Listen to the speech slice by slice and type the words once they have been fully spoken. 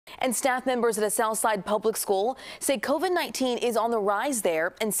And staff members at a Southside public school say COVID-19 is on the rise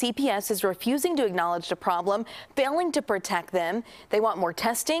there, and CPS is refusing to acknowledge the problem, failing to protect them. They want more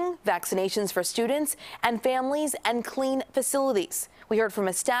testing, vaccinations for students and families, and clean facilities. We heard from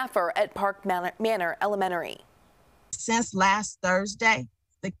a staffer at Park Manor Elementary. Since last Thursday,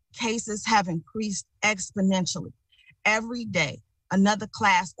 the cases have increased exponentially. Every day, another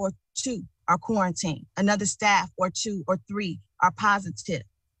class or two are quarantined. Another staff or two or three are positive.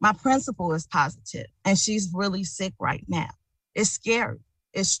 My principal is positive, and she's really sick right now. It's scary.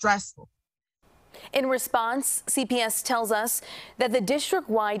 It's stressful. In response, CPS tells us that the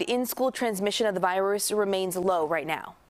district-wide in-school transmission of the virus remains low right now.